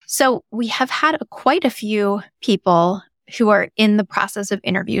So we have had quite a few people who are in the process of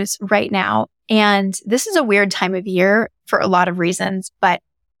interviews right now. And this is a weird time of year for a lot of reasons. But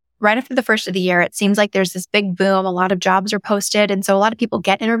right after the first of the year, it seems like there's this big boom. A lot of jobs are posted. And so a lot of people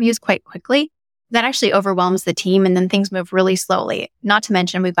get interviews quite quickly. That actually overwhelms the team. And then things move really slowly. Not to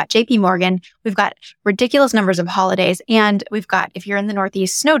mention, we've got JP Morgan. We've got ridiculous numbers of holidays. And we've got, if you're in the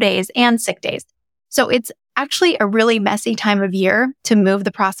Northeast, snow days and sick days. So it's actually a really messy time of year to move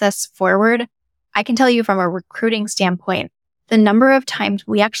the process forward. I can tell you from a recruiting standpoint, the number of times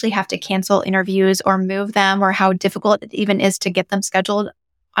we actually have to cancel interviews or move them, or how difficult it even is to get them scheduled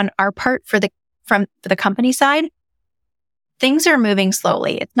on our part for the company side, things are moving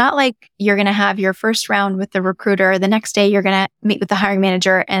slowly. It's not like you're going to have your first round with the recruiter. The next day you're going to meet with the hiring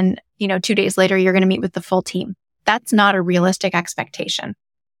manager, and 2 days later you're going to meet with the full team. That's not a realistic expectation.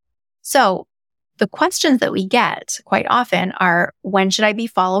 So the questions that we get quite often are, when should I be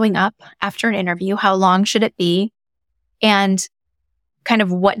following up after an interview? How long should it be? And kind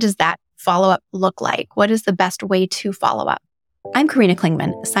of what does that follow-up look like? What is the best way to follow up? I'm Karina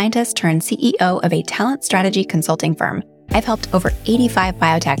Klingman, scientist turned CEO of a talent strategy consulting firm. I've helped over 85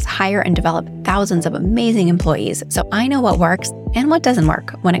 biotechs hire and develop thousands of amazing employees, so I know what works and what doesn't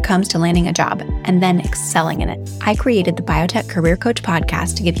work when it comes to landing a job and then excelling in it. I created the Biotech Career Coach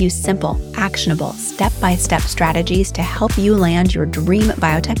podcast to give you simple, actionable, step-by-step strategies to help you land your dream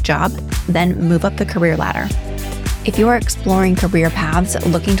biotech job, then move up the career ladder. If you are exploring career paths,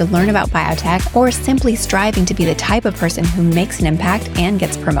 looking to learn about biotech, or simply striving to be the type of person who makes an impact and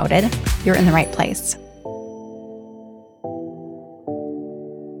gets promoted, you're in the right place.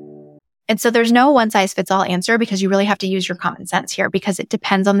 And so there's no one-size-fits-all answer, because you really have to use your common sense here, because it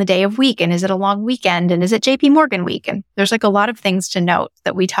depends on the day of week. And is it a long weekend? And is it JP Morgan week? And there's a lot of things to note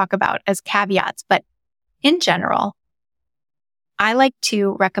that we talk about as caveats. But in general, I like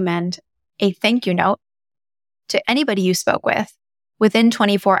to recommend a thank you note to anybody you spoke with within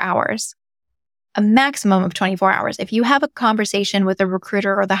 24 hours, a maximum of 24 hours. If you have a conversation with a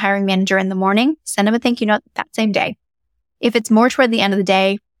recruiter or the hiring manager in the morning, send them a thank you note that same day. If it's more toward the end of the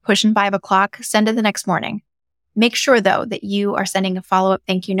day, pushing 5 o'clock, send it the next morning. Make sure, though, that you are sending a follow-up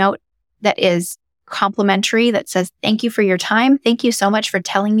thank you note that is complimentary, that says, thank you for your time. Thank you so much for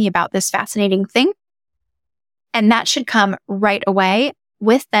telling me about this fascinating thing. And that should come right away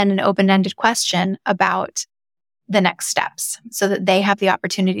with then an open-ended question about the next steps, so that they have the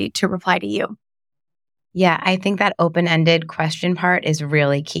opportunity to reply to you. Yeah, I think that open-ended question part is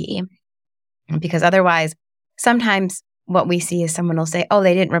really key, because otherwise, sometimes what we see is someone will say, oh,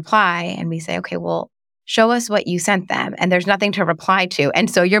 they didn't reply. And we say, okay, well, show us what you sent them. And there's nothing to reply to. And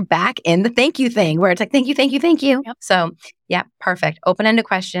so you're back in the thank you thing, where it's like, thank you, thank you, thank you. Yep. So yeah, perfect. Open-ended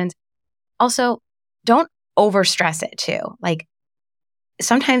questions. Also, don't overstress it too.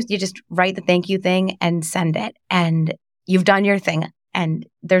 Sometimes you just write the thank you thing and send it, and you've done your thing. And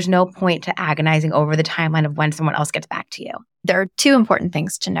there's no point to agonizing over the timeline of when someone else gets back to you. There are 2 important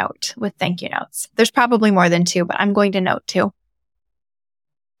things to note with thank you notes. There's probably more than 2, but I'm going to note 2.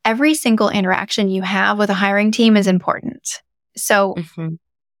 Every single interaction you have with a hiring team is important. So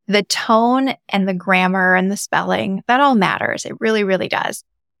the tone and the grammar and the spelling, that all matters. It really, really does.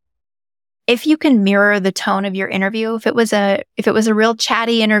 If you can mirror the tone of your interview, if it was a real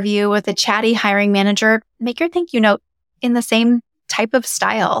chatty interview with a chatty hiring manager, make your thank you note in the same type of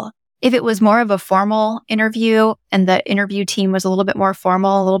style. If it was more of a formal interview and the interview team was a little bit more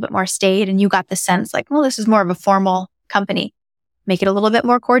formal, a little bit more staid, and you got the sense well, this is more of a formal company, make it a little bit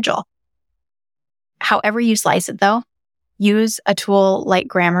more cordial. However you slice it, though, use a tool like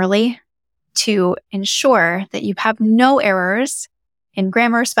Grammarly to ensure that you have no errors in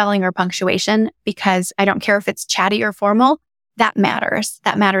grammar, spelling, or punctuation, because I don't care if it's chatty or formal, that matters.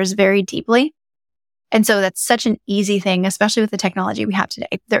 That matters very deeply. And so that's such an easy thing, especially with the technology we have today.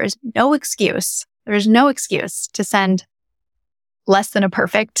 There is no excuse. There is no excuse to send less than a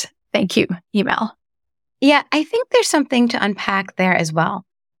perfect thank you email. Yeah, I think there's something to unpack there as well.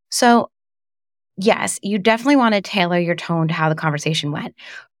 So yes, you definitely want to tailor your tone to how the conversation went.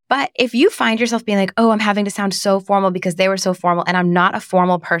 But if you find yourself being like, oh, I'm having to sound so formal because they were so formal and I'm not a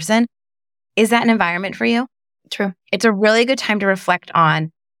formal person, is that an environment for you? True. It's a really good time to reflect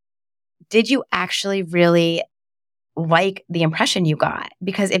on, did you actually really like the impression you got?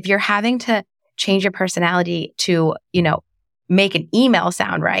 Because if you're having to change your personality to, make an email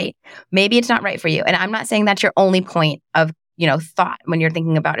sound right, maybe it's not right for you. And I'm not saying that's your only point of, thought when you're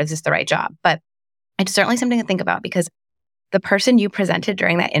thinking about, is this the right job? But it's certainly something to think about, because the person you presented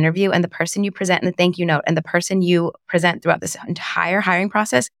during that interview and the person you present in the thank you note and the person you present throughout this entire hiring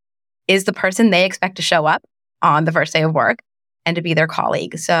process is the person they expect to show up on the first day of work. and to be their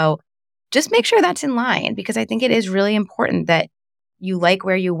colleague. So just make sure that's in line, because I think it is really important that you like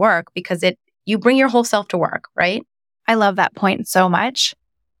where you work, because you bring your whole self to work, right? I love that point so much.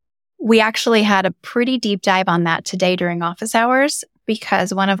 We actually had a pretty deep dive on that today during office hours,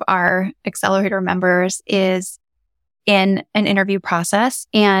 because one of our accelerator members is in an interview process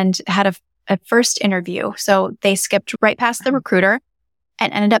and had a first interview. So they skipped right past the recruiter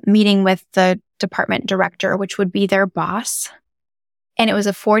and ended up meeting with the department director, which would be their boss. And it was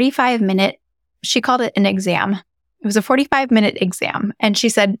a 45-minute, she called it an exam. It was a 45-minute exam. And she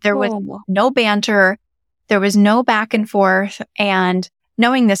said there was no banter. There was no back and forth. And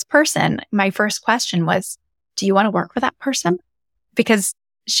knowing this person, my first question was, do you want to work with that person? Because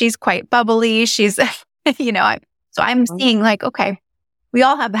she's quite bubbly. She's, so I'm seeing like, okay, we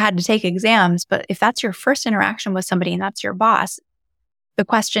all have had to take exams, but if that's your first interaction with somebody and that's your boss, the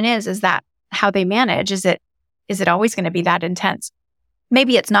question is that how they manage? Is it always going to be that intense?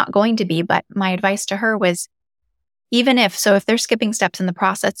 Maybe it's not going to be, but my advice to her was, if they're skipping steps in the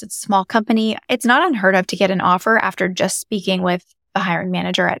process, it's a small company, it's not unheard of to get an offer after just speaking with the hiring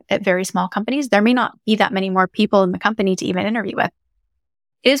manager at very small companies. There may not be that many more people in the company to even interview with.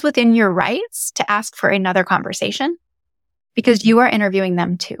 It is within your rights to ask for another conversation, because you are interviewing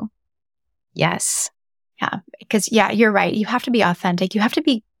them too. Yes. Yeah. Because you're right. You have to be authentic. You have to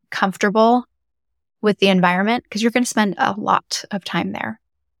be comfortable with the environment, because you're going to spend a lot of time there.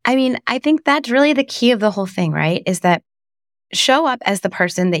 I mean, I think that's really the key of the whole thing, right? Is that show up as the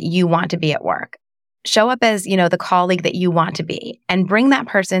person that you want to be at work. Show up as, the colleague that you want to be, and bring that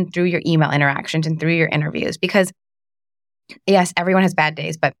person through your email interactions and through your interviews. Because yes, everyone has bad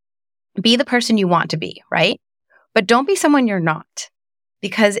days, but be the person you want to be, right? But don't be someone you're not,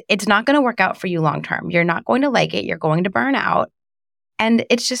 because it's not going to work out for you long term. You're not going to like it. You're going to burn out, and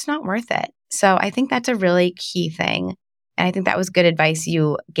it's just not worth it. So I think that's a really key thing. And I think that was good advice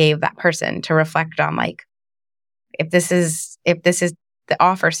you gave that person to reflect on, like, if this is the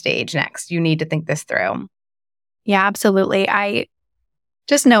offer stage next, you need to think this through. Yeah, absolutely.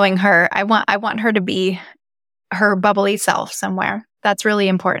 Just knowing her, I want her to be her bubbly self somewhere. That's really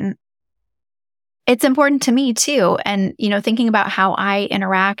important. It's important to me too. And, thinking about how I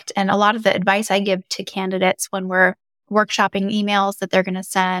interact and a lot of the advice I give to candidates when we're workshopping emails that they're going to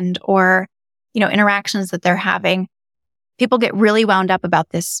send, or, interactions that they're having, people get really wound up about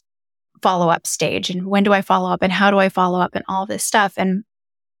this follow-up stage and when do I follow up and how do I follow up and all this stuff. And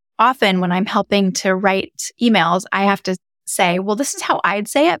often when I'm helping to write emails, I have to say, well, this is how I'd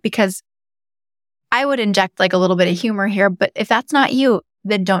say it, because I would inject like a little bit of humor here, but if that's not you,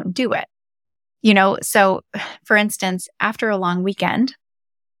 then don't do it. So for instance, after a long weekend,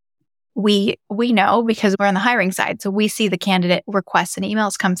 we know, because we're on the hiring side, so we see the candidate requests and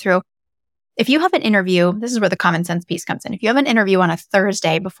emails come through. If you have an interview, this is where the common sense piece comes in. If you have an interview on a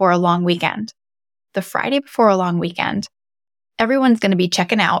Thursday before a long weekend, the Friday before a long weekend, everyone's going to be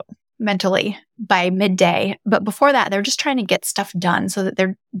checking out mentally by midday. But before that, they're just trying to get stuff done so that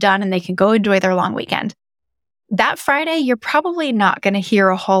they're done and they can go enjoy their long weekend. That Friday, you're probably not going to hear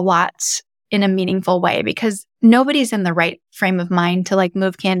a whole lot in a meaningful way, because nobody's in the right frame of mind to like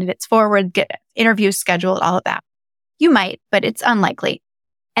move candidates forward, get interviews scheduled, all of that. You might, but it's unlikely.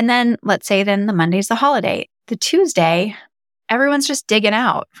 And then let's say then the Monday's the holiday. The Tuesday, everyone's just digging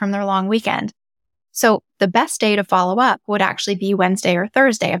out from their long weekend. So the best day to follow up would actually be Wednesday or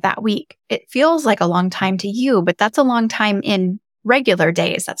Thursday of that week. It feels like a long time to you, but that's a long time in regular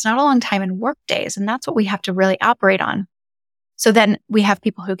days. That's not a long time in work days. And that's what we have to really operate on. So then we have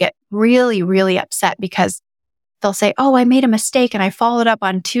people who get really, really upset because they'll say, oh, I made a mistake and I followed up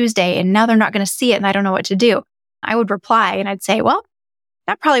on Tuesday and now they're not going to see it and I don't know what to do. I would reply and I'd say, well,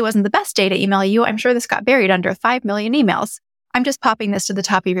 that probably wasn't the best day to email you. I'm sure this got buried under 5 million emails. I'm just popping this to the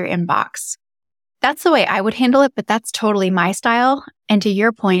top of your inbox. That's the way I would handle it, but that's totally my style. And to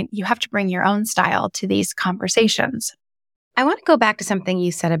your point, you have to bring your own style to these conversations. I want to go back to something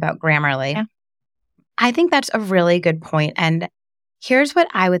you said about Grammarly. Yeah. I think that's a really good point. And here's what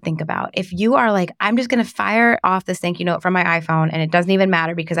I would think about. If you are like, I'm just going to fire off this thank you note from my iPhone and it doesn't even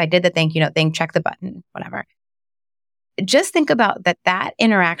matter because I did the thank you note thing, check the button, whatever. Just think about that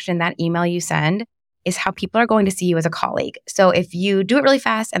interaction, that email you send is how people are going to see you as a colleague. So if you do it really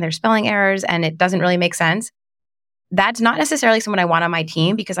fast and there's spelling errors and it doesn't really make sense, that's not necessarily someone I want on my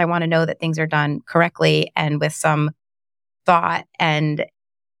team, because I want to know that things are done correctly and with some thought and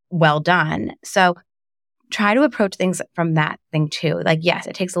well done. So try to approach things from that thing too. Like, yes,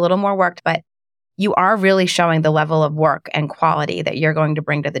 it takes a little more work, but you are really showing the level of work and quality that you're going to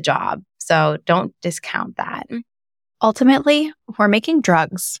bring to the job. So don't discount that. Ultimately, we're making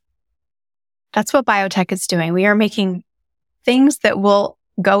drugs. That's what biotech is doing. We are making things that will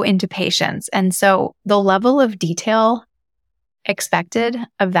go into patients. And so the level of detail expected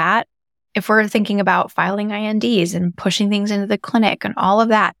of that, if we're thinking about filing INDs and pushing things into the clinic and all of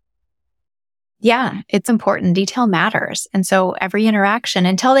that, yeah, it's important. Detail matters. And so every interaction,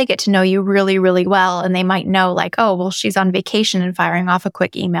 until they get to know you really, really well, and they might know like, oh, well, she's on vacation and firing off a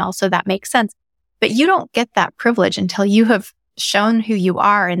quick email. So that makes sense. But you don't get that privilege until you have shown who you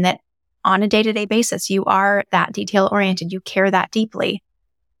are and that on a day-to-day basis, you are that detail-oriented, you care that deeply.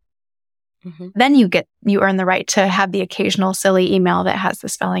 Then you earn the right to have the occasional silly email that has the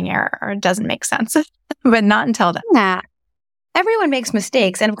spelling error or doesn't make sense, but not until then. Yeah. Everyone makes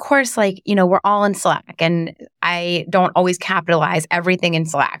mistakes. And of course, we're all in Slack, and I don't always capitalize everything in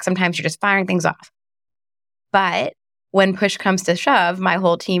Slack. Sometimes you're just firing things off. But when push comes to shove, my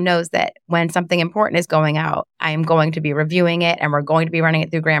whole team knows that when something important is going out, I am going to be reviewing it, and we're going to be running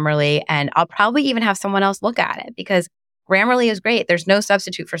it through Grammarly. And I'll probably even have someone else look at it because Grammarly is great. There's no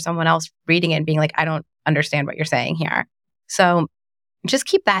substitute for someone else reading it and being like, I don't understand what you're saying here. So just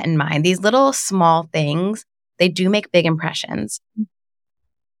keep that in mind. These little small things, they do make big impressions.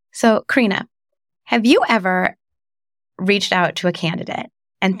 So, Karina, have you ever reached out to a candidate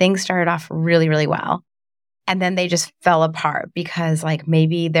and things started off really, really well, and then they just fell apart because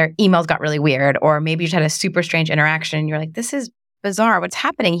maybe their emails got really weird, or maybe you just had a super strange interaction and you're like, this is bizarre. What's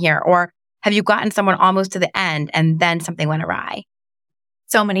happening here? Or have you gotten someone almost to the end and then something went awry?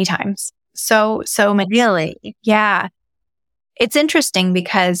 So many times. So many. Really? Yeah. It's interesting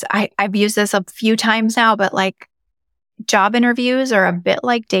because I've used this a few times now, but job interviews are a bit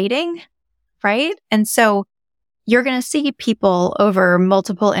like dating, right? And so you're going to see people over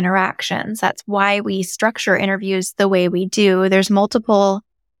multiple interactions. That's why we structure interviews the way we do. There's multiple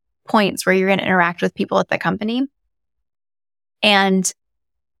points where you're going to interact with people at the company. And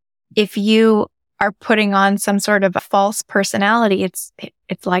if you are putting on some sort of a false personality, it's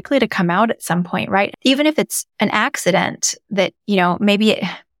likely to come out at some point, right? Even if it's an accident that, maybe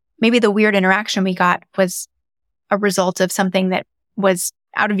the weird interaction we got was a result of something that was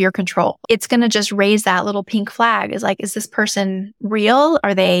out of your control. It's going to just raise that little pink flag is this person real?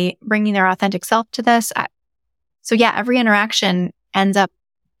 Are they bringing their authentic self to this? So yeah, every interaction ends up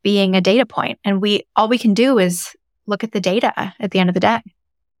being a data point, and all we can do is look at the data at the end of the day.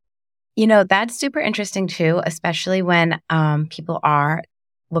 That's super interesting too, especially when people are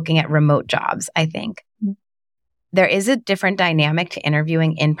looking at remote jobs, I think. There is a different dynamic to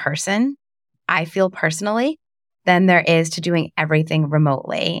interviewing in person, I feel personally, than there is to doing everything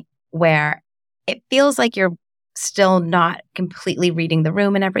remotely, where it feels like you're still not completely reading the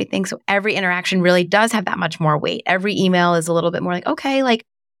room and everything. So every interaction really does have that much more weight. Every email is a little bit more okay,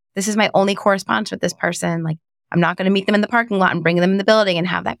 this is my only correspondence with this person. I'm not going to meet them in the parking lot and bring them in the building and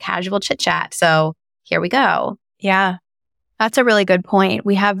have that casual chit chat. So here we go. Yeah, that's a really good point.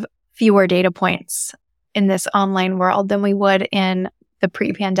 We have fewer data points in this online world than we would in the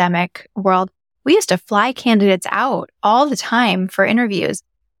pre-pandemic world. We used to fly candidates out all the time for interviews.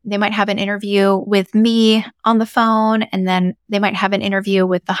 They might have an interview with me on the phone, and then they might have an interview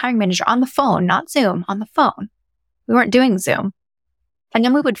with the hiring manager on the phone, not Zoom, on the phone. We weren't doing Zoom. And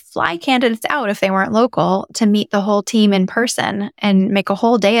then we would fly candidates out if they weren't local to meet the whole team in person and make a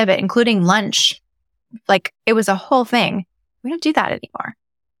whole day of it, including lunch. It was a whole thing. We don't do that anymore.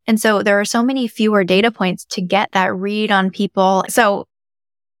 And so there are so many fewer data points to get that read on people. So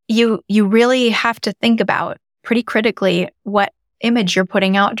you really have to think about pretty critically what image you're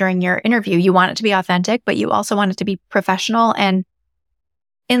putting out during your interview. You want it to be authentic, but you also want it to be professional and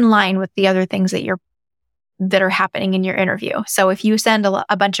in line with the other things that are happening in your interview. So if you send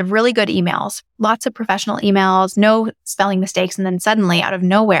a bunch of really good emails, lots of professional emails, no spelling mistakes, and then suddenly out of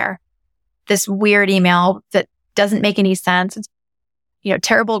nowhere, this weird email that doesn't make any sense, it's,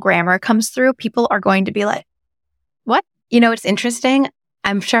 terrible grammar comes through, people are going to be like, what? It's interesting.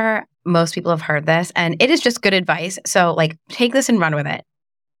 I'm sure most people have heard this, and it is just good advice. So take this and run with it.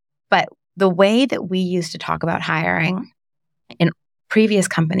 But the way that we used to talk about hiring in previous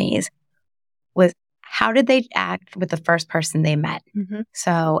companies was, how did they act with the first person they met? Mm-hmm.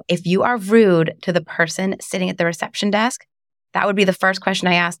 So if you are rude to the person sitting at the reception desk, that would be the first question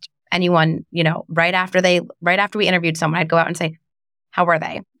I asked anyone, right after we interviewed someone. I'd go out and say, how were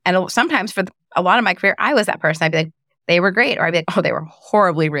they? And sometimes for a lot of my career, I was that person. I'd be like, they were great. Or I'd be like, oh, they were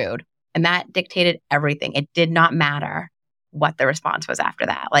horribly rude. And that dictated everything. It did not matter what the response was after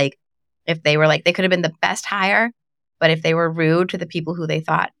that. If they were they could have been the best hire, but if they were rude to the people who they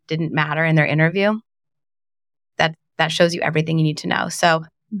thought didn't matter in their interview, that shows you everything you need to know. So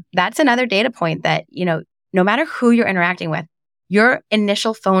that's another data point that, no matter who you're interacting with, your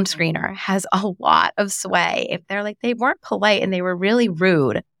initial phone screener has a lot of sway. If they're like, they weren't polite and they were really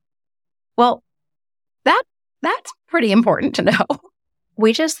rude, well, that's pretty important to know.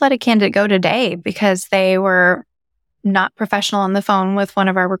 We just let a candidate go today because they were not professional on the phone with one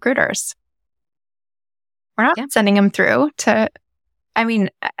of our recruiters. We're not sending them through to,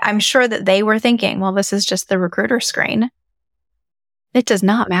 I'm sure that they were thinking, well, this is just the recruiter screen. It does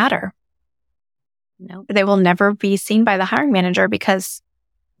not matter. No, they will never be seen by the hiring manager because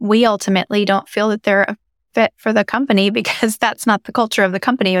we ultimately don't feel that they're a fit for the company because that's not the culture of the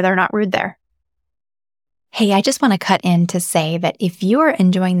company or they're not rude there. Hey, I just want to cut in to say that if you are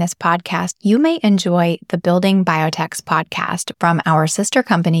enjoying this podcast, you may enjoy the Building Biotechs podcast from our sister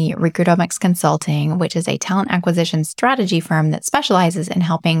company, Recruitomics Consulting, which is a talent acquisition strategy firm that specializes in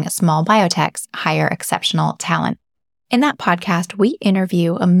helping small biotechs hire exceptional talent. In that podcast, we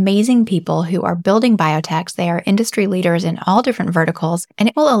interview amazing people who are building biotechs. They are industry leaders in all different verticals, and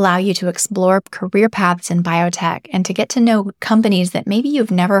it will allow you to explore career paths in biotech and to get to know companies that maybe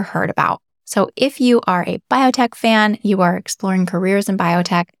you've never heard about. So if you are a biotech fan, you are exploring careers in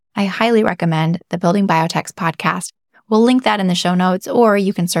biotech, I highly recommend the Building Biotechs podcast. We'll link that in the show notes, or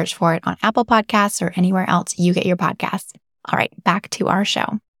you can search for it on Apple Podcasts or anywhere else you get your podcasts. All right, back to our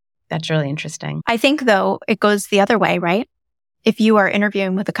show. That's really interesting. I think, though, it goes the other way, right? If you are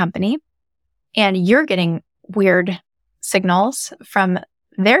interviewing with a company and you're getting weird signals from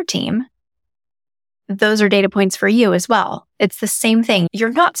their team, those are data points for you as well. It's the same thing.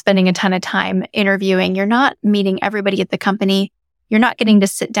 You're not spending a ton of time interviewing. You're not meeting everybody at the company. You're not getting to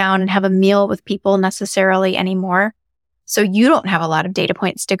sit down and have a meal with people necessarily anymore. So you don't have a lot of data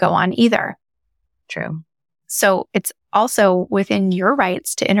points to go on either. True. So it's also within your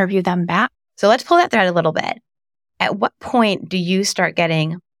rights to interview them back. So let's pull that thread a little bit. At what point do you start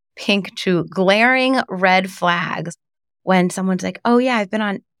getting pink to glaring red flags when someone's like, oh yeah, I've been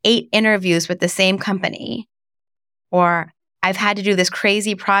on 8 interviews with the same company, or I've had to do this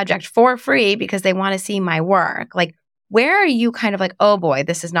crazy project for free because they want to see my work? Like, where are you kind of like, oh boy,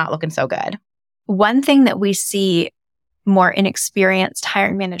 this is not looking so good? One thing that we see more inexperienced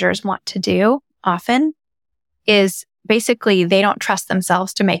hiring managers want to do often is basically they don't trust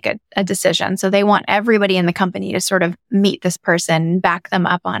themselves to make a decision. So they want everybody in the company to sort of meet this person, back them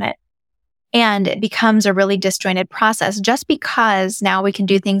up on it. And it becomes a really disjointed process. Just because now we can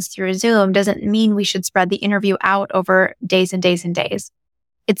do things through Zoom doesn't mean we should spread the interview out over days and days and days.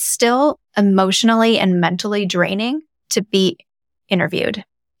 It's still emotionally and mentally draining to be interviewed.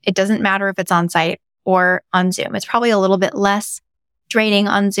 It doesn't matter if it's on site or on Zoom. It's probably a little bit less draining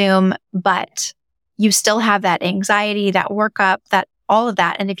on Zoom, but you still have that anxiety, that workup, that all of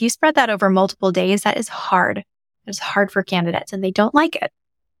that. And if you spread that over multiple days, that is hard. It's hard for candidates and they don't like it.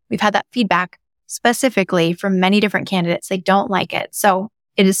 We've had that feedback specifically from many different candidates. They don't like it. So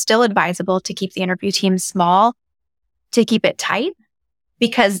it is still advisable to keep the interview team small, to keep it tight,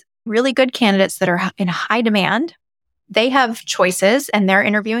 because really good candidates that are in high demand, they have choices and they're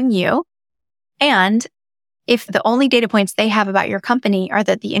interviewing you. And if the only data points they have about your company are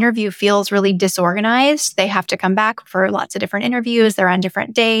that the interview feels really disorganized, they have to come back for lots of different interviews. They're on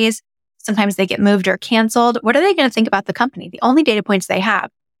different days. Sometimes they get moved or canceled. What are they going to think about the company? The only data points they have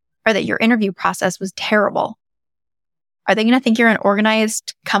are that your interview process was terrible. Are they going to think you're an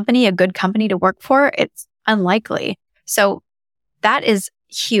organized company, a good company to work for? It's unlikely. So that is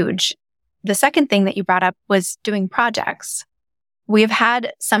huge. The second thing that you brought up was doing projects. We have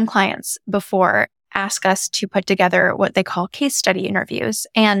had some clients before ask us to put together what they call case study interviews.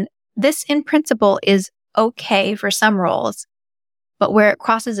 And this in principle is okay for some roles, but where it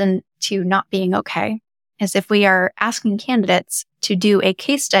crosses into not being okay is if we are asking candidates to do a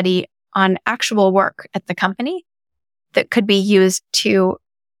case study on actual work at the company that could be used to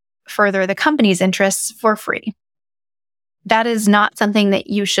further the company's interests for free. That is not something that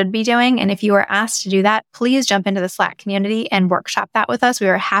you should be doing. And if you are asked to do that, please jump into the Slack community and workshop that with us. We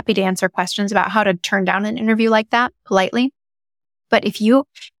are happy to answer questions about how to turn down an interview like that politely. But if you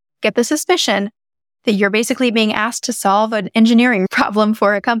get the suspicion that you're basically being asked to solve an engineering problem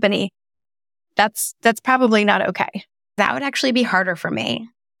for a company, that's probably not okay. That would actually be harder for me.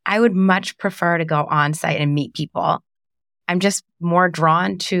 I would much prefer to go on site and meet people. I'm just more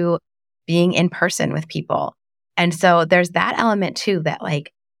drawn to being in person with people. And so there's that element too, that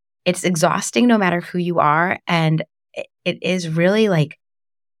like, it's exhausting no matter who you are. And it is really like,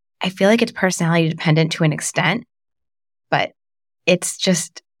 I feel like it's personality dependent to an extent, but it's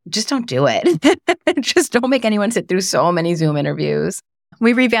just don't do it. Just don't make anyone sit through so many Zoom interviews.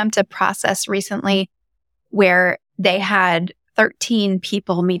 We revamped a process recently where they had 13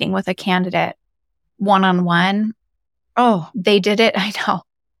 people meeting with a candidate one-on-one they did it. I know.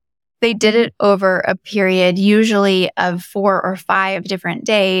 They did it over a period, usually of 4 or 5 different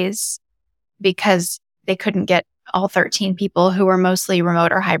days, because they couldn't get all 13 people who were mostly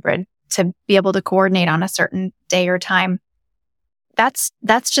remote or hybrid to be able to coordinate on a certain day or time. That's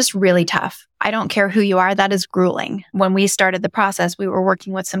just really tough. I don't care who you are. That is grueling. When we started the process, we were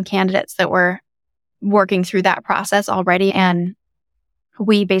working with some candidates that were working through that process already. And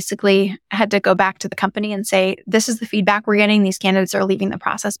we basically had to go back to the company and say, this is the feedback we're getting. These candidates are leaving the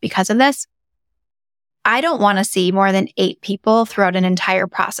process because of this. I don't want to see more than 8 people throughout an entire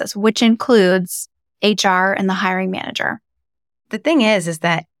process, which includes HR and the hiring manager. The thing is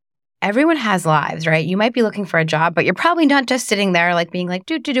that everyone has lives, right? You might be looking for a job, but you're probably not just sitting there like being like,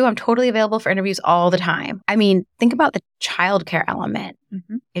 I'm totally available for interviews all the time. I mean, think about the childcare element.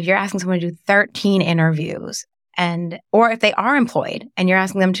 Mm-hmm. If you're asking someone to do 13 interviews, or if they are employed and you're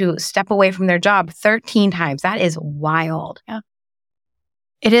asking them to step away from their job 13 times, that is wild. Yeah.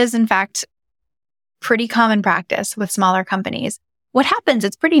 It is, in fact, pretty common practice with smaller companies. What happens,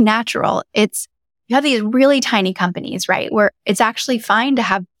 it's pretty natural. You have these really tiny companies, right? Where it's actually fine to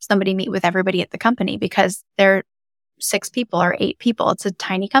have somebody meet with everybody at the company because they're 6 people or 8 people. It's a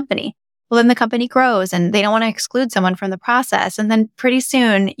tiny company. Well, then the company grows and they don't want to exclude someone from the process. And then pretty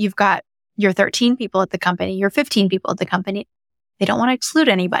soon you've got your 13 people at the company, your 15 people at the company. They don't want to exclude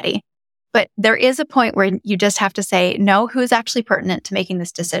anybody. But there is a point where you just have to say, no, who's actually pertinent to making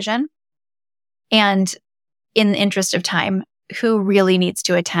this decision? And in the interest of time, who really needs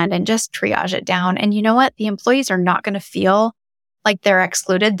to attend, and just triage it down. And you know what? The employees are not going to feel like they're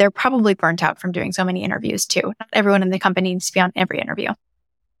excluded. They're probably burnt out from doing so many interviews too. Not everyone in the company needs to be on every interview.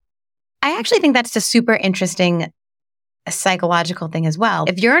 I actually think that's a super interesting psychological thing as well.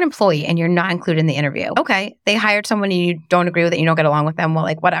 If you're an employee and you're not included in the interview, okay, they hired someone and you don't agree with it, you don't get along with them, well,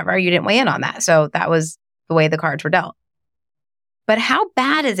 like whatever, you didn't weigh in on that. So that was the way the cards were dealt. But how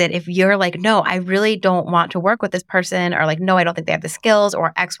bad is it if you're like, no, I really don't want to work with this person, or like, no, I don't think they have the skills,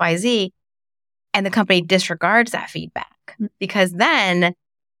 or XYZ, and the company disregards that feedback? Because then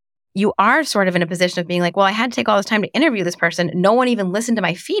you are sort of in a position of being like, well, I had to take all this time to interview this person. No one even listened to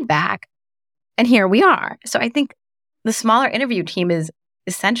my feedback. And here we are. So I think the smaller interview team is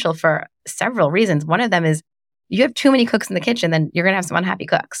essential for several reasons. One of them is you have too many cooks in the kitchen, then you're going to have some unhappy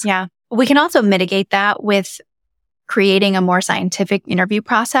cooks. Yeah. We can also mitigate that with creating a more scientific interview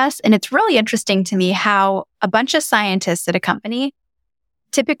process. And it's really interesting to me how a bunch of scientists at a company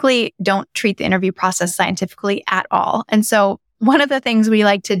typically don't treat the interview process scientifically at all. And so one of the things we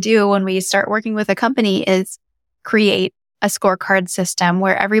like to do when we start working with a company is create a scorecard system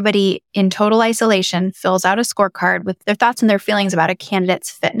where everybody in total isolation fills out a scorecard with their thoughts and their feelings about a candidate's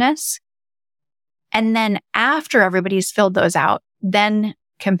fitness. And then after everybody's filled those out, then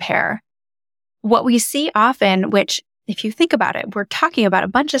compare. What we see often, which if you think about it, we're talking about a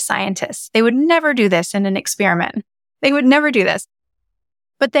bunch of scientists. They would never do this in an experiment. They would never do this.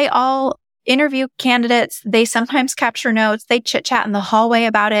 But they all interview candidates. They sometimes capture notes. They chit-chat in the hallway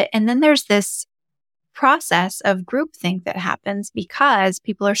about it. And then there's this process of groupthink that happens because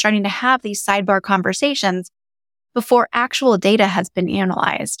people are starting to have these sidebar conversations before actual data has been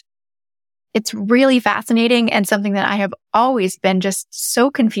analyzed. It's really fascinating and something that I have always been just so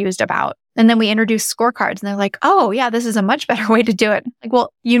confused about. And then we introduce scorecards and they're like, oh yeah, this is a much better way to do it. Like,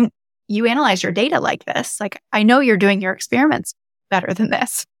 well, you analyze your data like this. Like, I know you're doing your experiments better than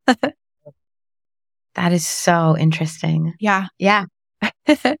this. That is so interesting. Yeah. Yeah.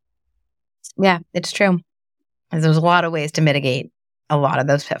 Yeah, it's true. There's a lot of ways to mitigate a lot of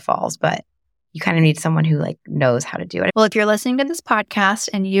those pitfalls, but you kind of need someone who like knows how to do it. Well, if you're listening to this podcast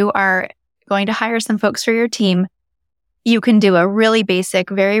and you are going to hire some folks for your team, you can do a really basic,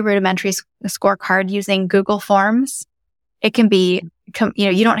 very rudimentary scorecard using Google Forms. It can be,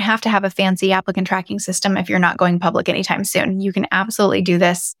 you don't have to have a fancy applicant tracking system if you're not going public anytime soon. You can absolutely do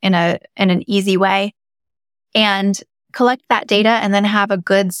this in an easy way and collect that data and then have a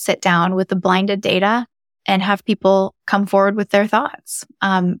good sit down with the blinded data and have people come forward with their thoughts.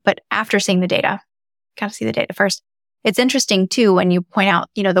 But after seeing the data, got to see the data first. It's interesting too, when you point out,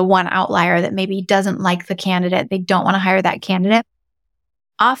 the one outlier that maybe doesn't like the candidate, they don't want to hire that candidate.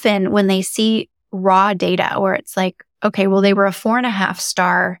 Often when they see raw data where it's like, okay, well, they were a 4.5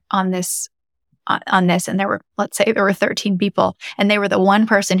 star on this, and let's say there were 13 people and they were the one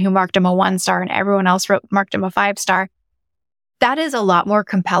person who marked them a 1 star and everyone else marked them a 5 star. That is a lot more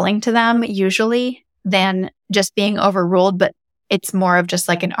compelling to them usually than just being overruled, but it's more of just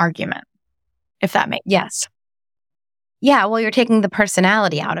like an argument, if that makes sense. Yeah, well, you're taking the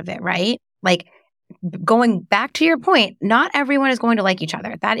personality out of it, right? Like going back to your point, not everyone is going to like each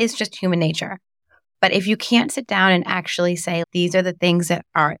other. That is just human nature. But if you can't sit down and actually say, these are the things that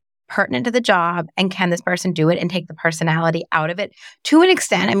are pertinent to the job, and can this person do it, and take the personality out of it to an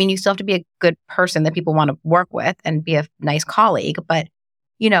extent. I mean, you still have to be a good person that people want to work with and be a nice colleague, but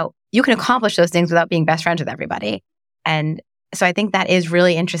you can accomplish those things without being best friends with everybody. And so I think that is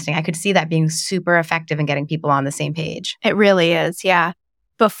really interesting. I could see that being super effective in getting people on the same page. It really is. Yeah.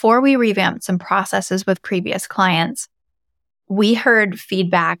 Before we revamped some processes with previous clients, we heard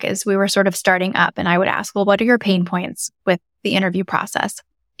feedback as we were sort of starting up, and I would ask, well, what are your pain points with the interview process?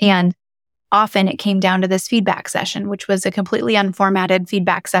 And often it came down to this feedback session, which was a completely unformatted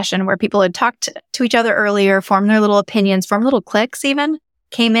feedback session where people had talked to each other earlier, formed their little opinions, formed little cliques even,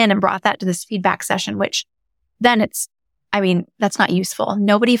 came in and brought that to this feedback session, which then that's not useful.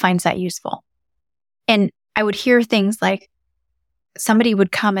 Nobody finds that useful. And I would hear things like somebody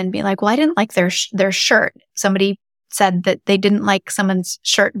would come and be like, well, I didn't like their shirt. Somebody said that they didn't like someone's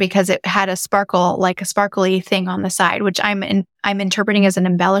shirt because it had a sparkle, like a sparkly thing on the side, which I'm interpreting as an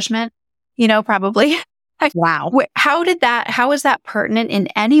embellishment, probably. Wow. How is that pertinent in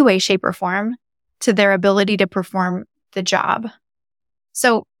any way, shape, or form to their ability to perform the job?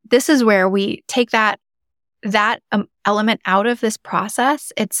 So this is where we take that element out of this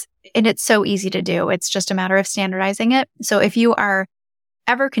process. It's so easy to do. It's just a matter of standardizing it. So if you are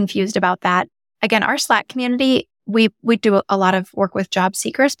ever confused about that, again, our Slack community, we do a lot of work with job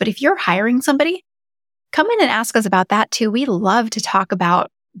seekers, but if you're hiring somebody, come in and ask us about that too. We love to talk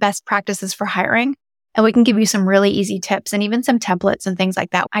about best practices for hiring, and we can give you some really easy tips and even some templates and things like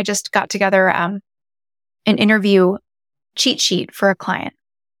that. I just got together an interview cheat sheet for a client.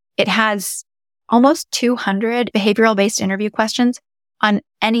 It has almost 200 behavioral-based interview questions on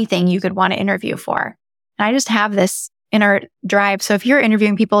anything you could want to interview for. And I just have this in our drive. So if you're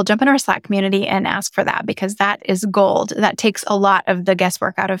interviewing people, jump in our Slack community and ask for that, because that is gold. That takes a lot of the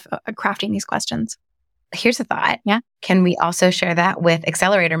guesswork out of crafting these questions. Here's a thought. Yeah. Can we also share that with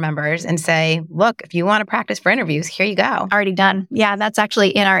Accelerator members and say, look, if you want to practice for interviews, here you go. Already done. Yeah, that's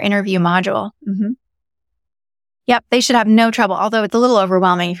actually in our interview module. Mm-hmm. Yep, they should have no trouble, although it's a little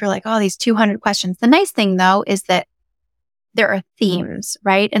overwhelming if you're like, oh, these 200 questions. The nice thing, though, is that there are themes,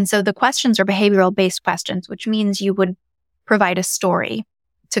 right? And so the questions are behavioral-based questions, which means you would provide a story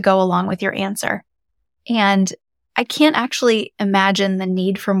to go along with your answer. And I can't actually imagine the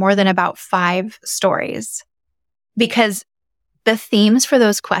need for more than about 5 stories, because the themes for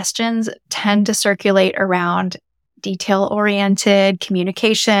those questions tend to circulate around detail-oriented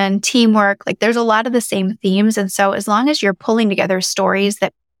communication, teamwork. Like there's a lot of the same themes. And so as long as you're pulling together stories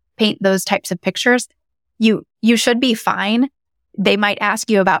that paint those types of pictures, you should be fine. They might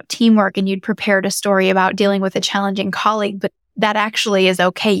ask you about teamwork and you'd prepared a story about dealing with a challenging colleague, but that actually is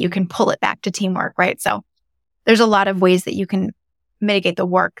okay. You can pull it back to teamwork, right? So there's a lot of ways that you can mitigate the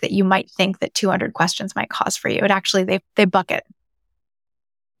work that you might think that 200 questions might cause for you. It actually, they bucket.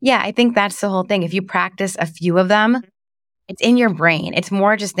 Yeah, I think that's the whole thing. If you practice a few of them, it's in your brain. It's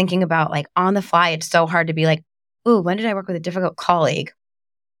more just thinking about like on the fly. It's so hard to be like, ooh, when did I work with a difficult colleague?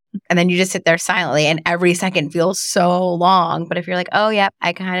 And then you just sit there silently and every second feels so long. But if you're like, oh, yeah,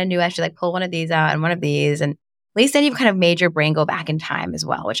 I kind of knew I should like pull one of these out and one of these. And at least then you've kind of made your brain go back in time as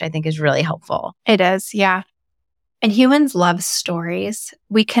well, which I think is really helpful. It is. Yeah. And humans love stories.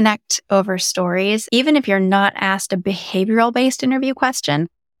 We connect over stories. Even if you're not asked a behavioral-based interview question,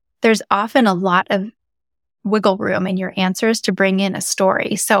 there's often a lot of wiggle room in your answers to bring in a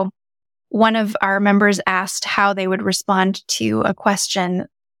story. So one of our members asked how they would respond to a question,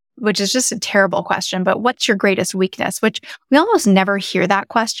 which is just a terrible question, but what's your greatest weakness? Which we almost never hear that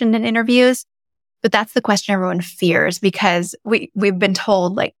question in interviews, but that's the question everyone fears, because we've been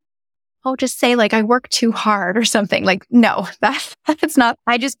told like, oh, just say like, I work too hard or something. Like, no, that's not,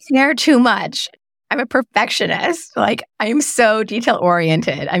 I just care too much. I'm a perfectionist. Like, I am so detail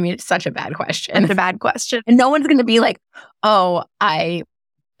oriented. I mean, it's such a bad question. It's a bad question. And no one's going to be like, oh, I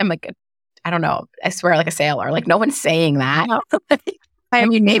am like, I don't know, I swear like a sailor. Like, no one's saying that. No. I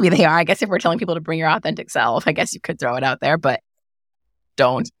mean, maybe they are. I guess if we're telling people to bring your authentic self, I guess you could throw it out there, but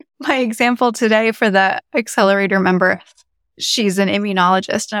don't. My example today for the Accelerator member, she's an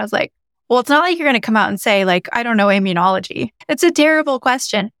immunologist. And I was like, well, it's not like you're going to come out and say like, I don't know immunology. It's a terrible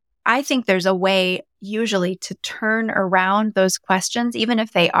question. I think there's a way usually to turn around those questions, even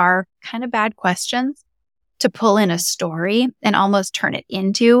if they are kind of bad questions, to pull in a story and almost turn it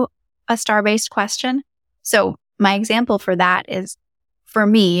into a star-based question. So my example for that is, for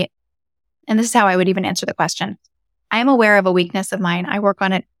me, and this is how I would even answer the question, I am aware of a weakness of mine. I work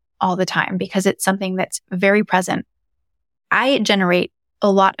on it all the time because it's something that's very present. I generate a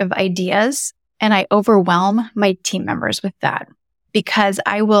lot of ideas and I overwhelm my team members with that, because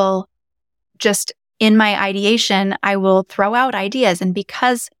I will just in my ideation, I will throw out ideas. And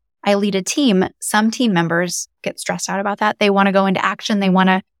because I lead a team, some team members get stressed out about that. They want to go into action. They want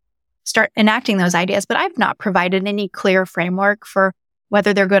to start enacting those ideas. But I've not provided any clear framework for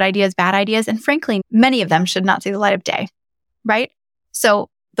whether they're good ideas, bad ideas. And frankly, many of them should not see the light of day, right? So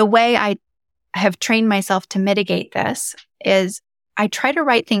the way I have trained myself to mitigate this is I try to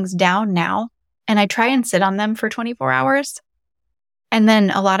write things down now, and I try and sit on them for 24 hours. And then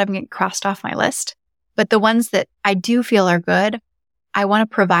a lot of them get crossed off my list. But the ones that I do feel are good, I want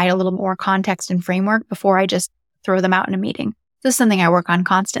to provide a little more context and framework before I just throw them out in a meeting. This is something I work on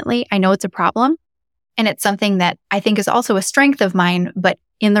constantly. I know it's a problem, and it's something that I think is also a strength of mine, but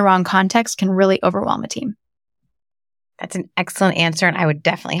in the wrong context can really overwhelm a team. That's an excellent answer, and I would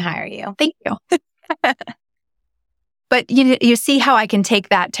definitely hire you. Thank you. But you see how I can take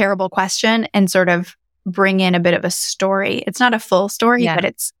that terrible question and sort of bring in a bit of a story. It's not a full story, but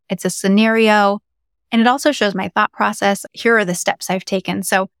it's a scenario. And it also shows my thought process. Here are the steps I've taken.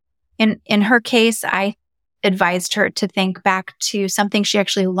 So in her case, I advised her to think back to something she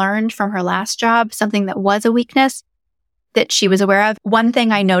actually learned from her last job, something that was a weakness that she was aware of. One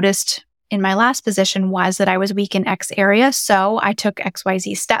thing I noticed in my last position was that I was weak in X area. So I took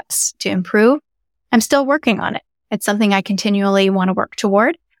XYZ steps to improve. I'm still working on it. It's something I continually want to work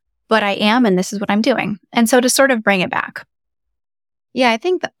toward, but I am, and this is what I'm doing. And so to sort of bring it back. Yeah, I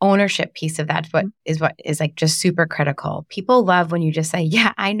think the ownership piece of that is what is like just super critical. People love when you just say,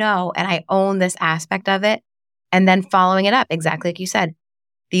 yeah, I know, and I own this aspect of it. And then following it up, exactly like you said,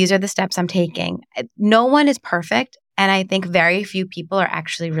 these are the steps I'm taking. No one is perfect. And I think very few people are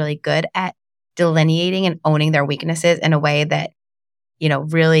actually really good at delineating and owning their weaknesses in a way that,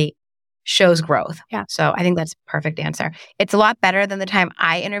 really shows growth. Yeah. So I think that's a perfect answer. It's a lot better than the time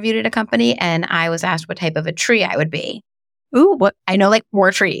I interviewed at a company and I was asked what type of a tree I would be. Ooh, what? I know like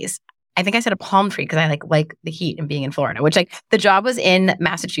 4 trees. I think I said a palm tree because I like the heat and being in Florida, which the job was in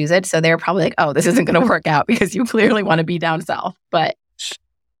Massachusetts. So they were probably like, oh, this isn't going to work out because you clearly want to be down south. But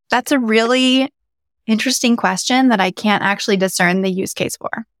that's a really interesting question that I can't actually discern the use case for.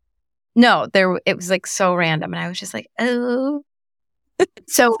 No, it was like so random. And I was just like, oh.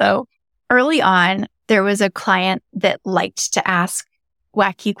 So early on, there was a client that liked to ask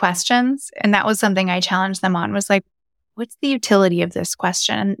wacky questions. And that was something I challenged them on, was like, what's the utility of this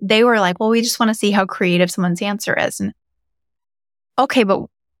question? And they were like, well, we just want to see how creative someone's answer is. And okay, but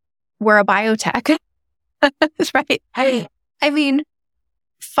we're a biotech, right? I mean,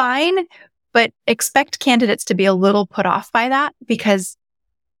 fine, but expect candidates to be a little put off by that because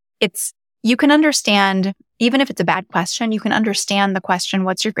you can understand, even if it's a bad question, you can understand the question,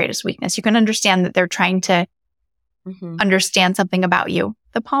 what's your greatest weakness? You can understand that they're trying to understand something about you.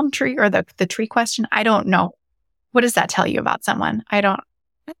 The palm tree or the tree question, I don't know. What does that tell you about someone?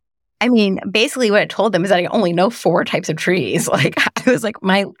 Basically what it told them is that I only know 4 types of trees. Like I was like,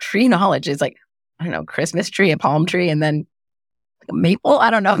 my tree knowledge is like, I don't know, Christmas tree, a palm tree, and then a maple. I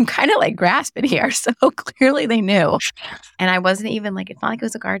don't know. I'm kind of like grasping here. So clearly they knew. And I wasn't even like, it's not like it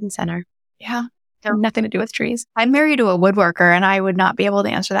was a garden center. Yeah. It had nothing to do with trees. I'm married to a woodworker and I would not be able to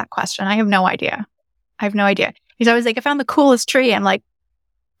answer that question. I have no idea. He's always like, I found the coolest tree. I'm like,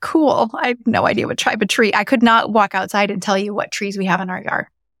 cool. I have no idea what type of tree. I could not walk outside and tell you what trees we have in our yard.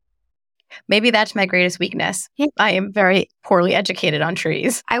 Maybe that's my greatest weakness. Yeah. I am very poorly educated on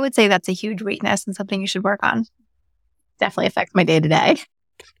trees. I would say that's a huge weakness and something you should work on. Definitely affects my day-to-day.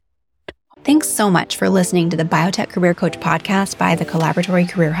 Thanks so much for listening to the Biotech Career Coach podcast by the Collaboratory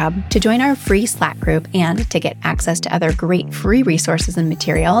Career Hub. To join our free Slack group and to get access to other great free resources and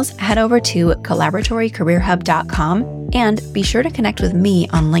materials, head over to collaboratorycareerhub.com and be sure to connect with me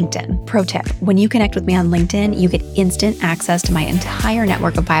on LinkedIn. Pro tip, when you connect with me on LinkedIn, you get instant access to my entire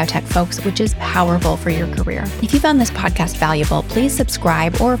network of biotech folks, which is powerful for your career. If you found this podcast valuable, please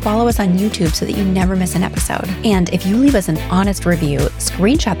subscribe or follow us on YouTube so that you never miss an episode. And if you leave us an honest review,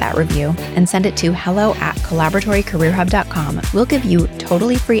 screenshot that review and send it to hello@collaboratorycareerhub.com. We'll give you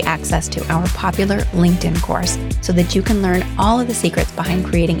totally free access to our popular LinkedIn course so that you can learn all of the secrets behind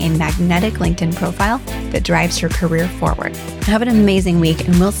creating a magnetic LinkedIn profile that drives your career forward. Have an amazing week,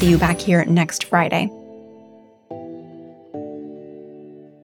 and we'll see you back here next Friday.